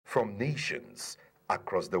from nations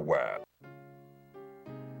across the world.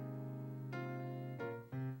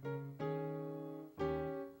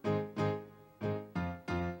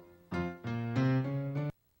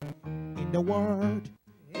 In the word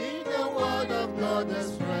of God,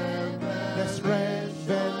 there's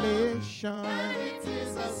revelation. And it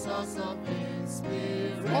is a source of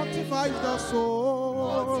inspiration. Fortifies the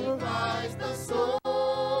soul. Fortifies the soul.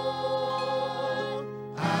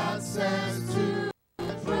 Access to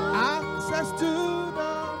the throne. Access to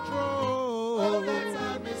the throne. Oh, that I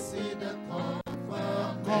may see the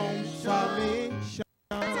confirmation.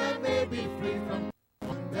 That I may be free from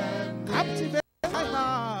condemnation. Captivate my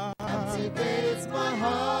heart. Captivates my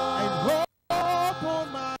heart. And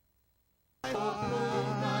open my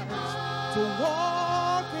eyes to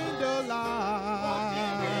walk in the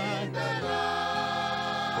light.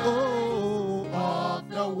 Oh, of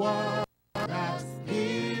the word that's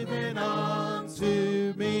given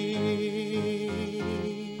unto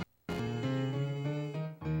me.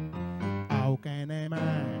 How can a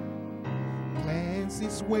man cleanse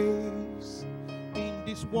his ways in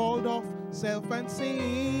this world of self and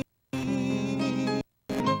sin,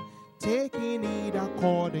 taking it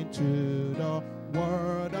according to the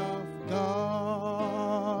word of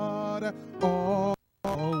God?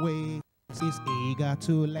 Always is eager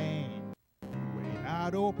to learn, with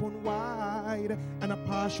heart open wide, and a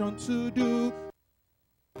passion to do.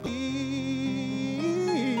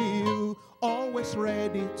 You always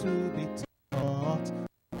ready to be taught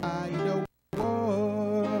by the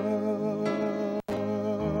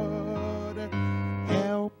word.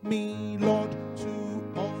 Help me, Lord, to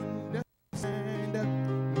understand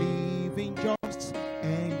living just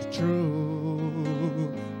and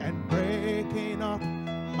true, and breaking up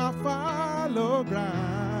my fallow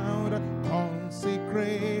ground,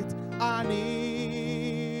 consecrate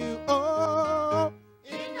anew. Oh,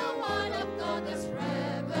 In the word of God, there's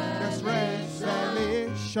there's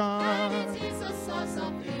revelation. And revelation. it is a source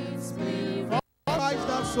of inspiration. Fortifies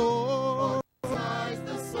the soul. Fortifies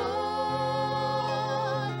the soul.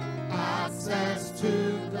 Access to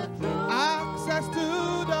the throne. Access to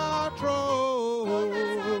the Oh, that I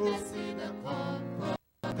may throne. see the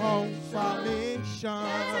Confirmation.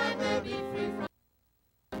 that I may be free from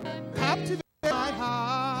condemnation. Captivate my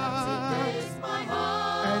heart. Captivates my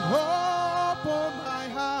heart. And open my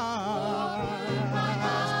heart.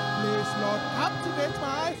 Please, Lord, captivate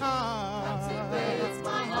my heart. Captivates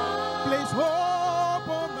my heart. Please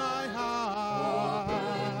open my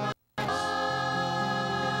heart.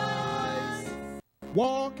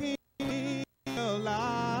 Walking in the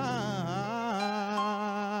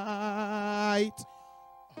light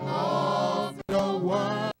of the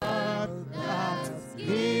word that's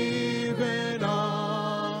given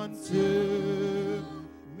unto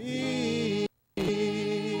me.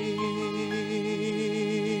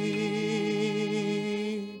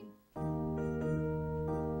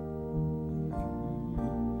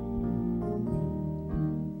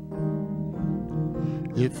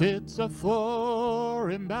 If it's a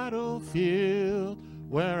foreign battlefield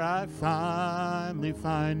where I finally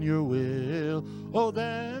find your will, oh,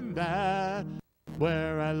 then that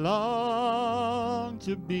where I long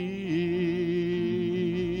to be.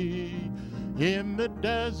 In the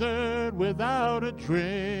desert without a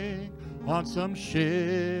drink, on some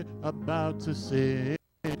ship about to sink,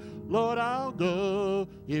 Lord, I'll go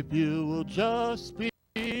if you will just speak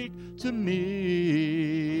to me.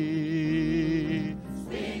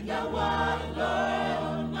 Speak the word,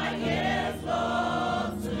 Lord, my ears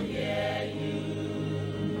long to hear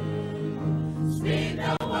you. Speak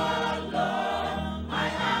the word, Lord, my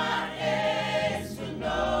heart aches to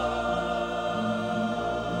know.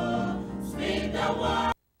 Speak the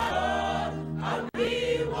word, Lord, I'll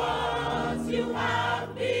be what you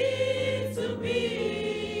have me to be.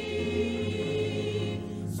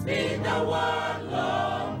 Speak the word,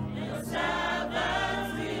 Lord, and your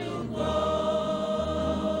servants will go.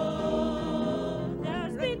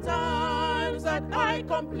 There's been times that I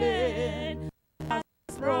complain, I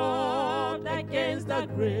struggled against the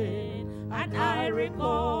grain, and I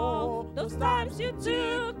recall those times you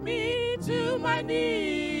took me to my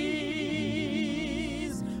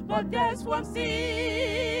knees. But there's one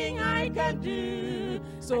thing I can do,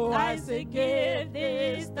 so I say give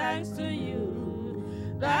this thanks to you,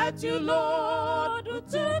 that you, Lord, who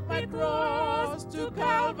took my cross to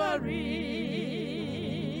Calvary.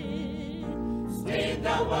 Speak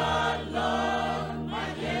the word, Lord,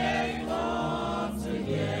 my ears long to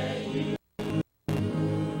hear you.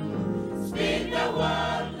 Speak the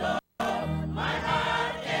word, Lord, my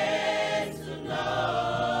heart aches to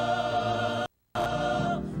know.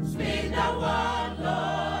 Speak the word,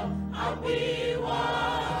 Lord,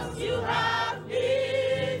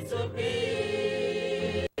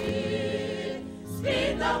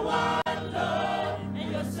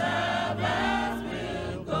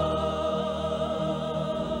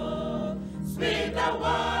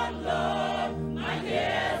 one, Lord, my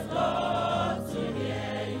ears long to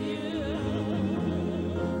hear you.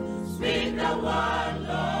 Speak the one,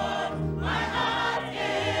 Lord, my heart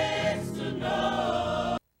aches to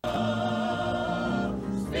know.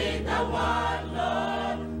 Speak the one,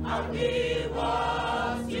 Lord, I'll be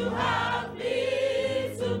what you have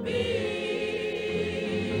me to be.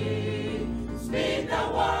 Speak the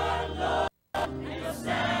one, Lord, and your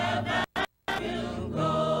servant will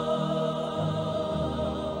go.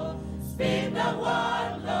 Speak the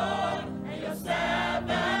one, Lord, and your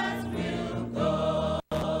servant will go.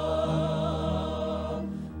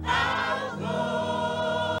 I'll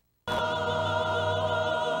go.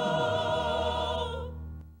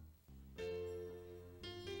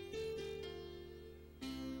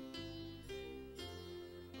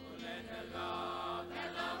 Let the love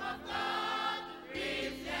of God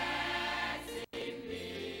reflect in me.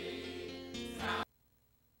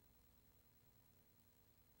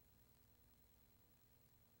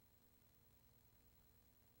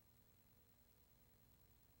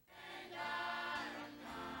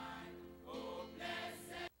 Oh,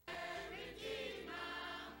 blessed Redeemer,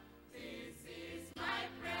 this is my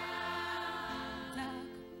prayer. Dark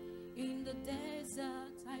in the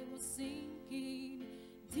desert, I was sinking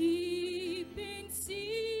deep in sin,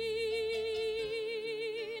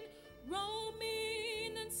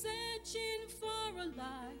 roaming and searching for a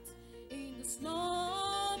light in the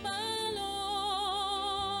storm alone.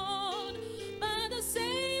 But the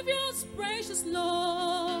Savior's precious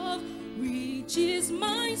love reaches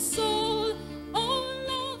my soul. Oh,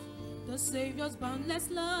 love, the Savior's boundless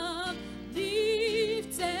love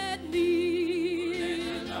lifted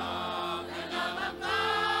me. The love of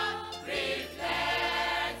God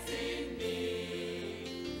reflects in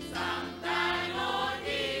me. Some thine own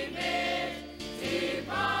image deep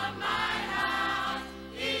on my heart.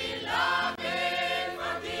 In loving,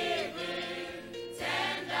 forgiving,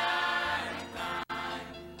 tender and kind.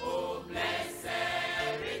 Oh, blessed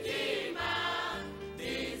Redeemer,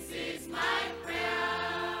 this is my prayer.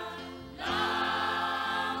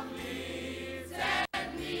 Love lifted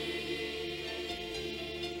me.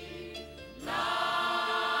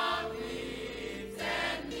 Love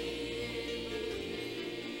lifted me.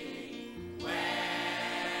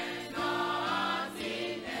 When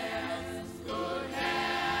nothing else could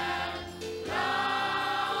help,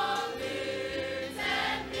 love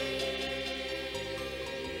lifted me.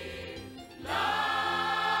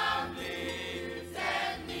 Love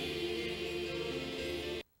lifted me.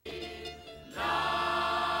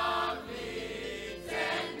 Love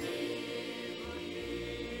lifted me.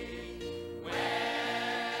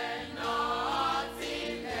 When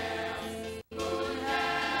nothing else could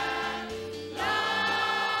help,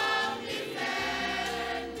 love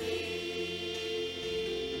lifted me.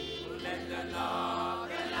 Let the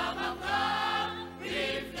love of God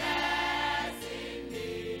reflect in me.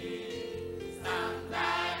 Stamp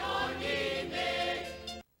thy own image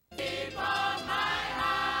deep on my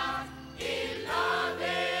heart. In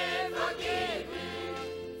loving, forgiving,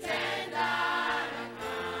 tender and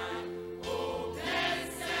kind. Oh,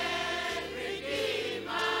 blessed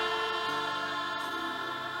Redeemer,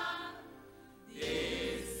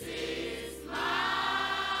 this is my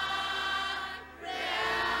prayer.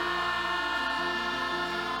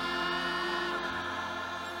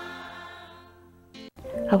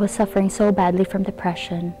 I was suffering so badly from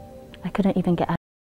depression, I couldn't even get out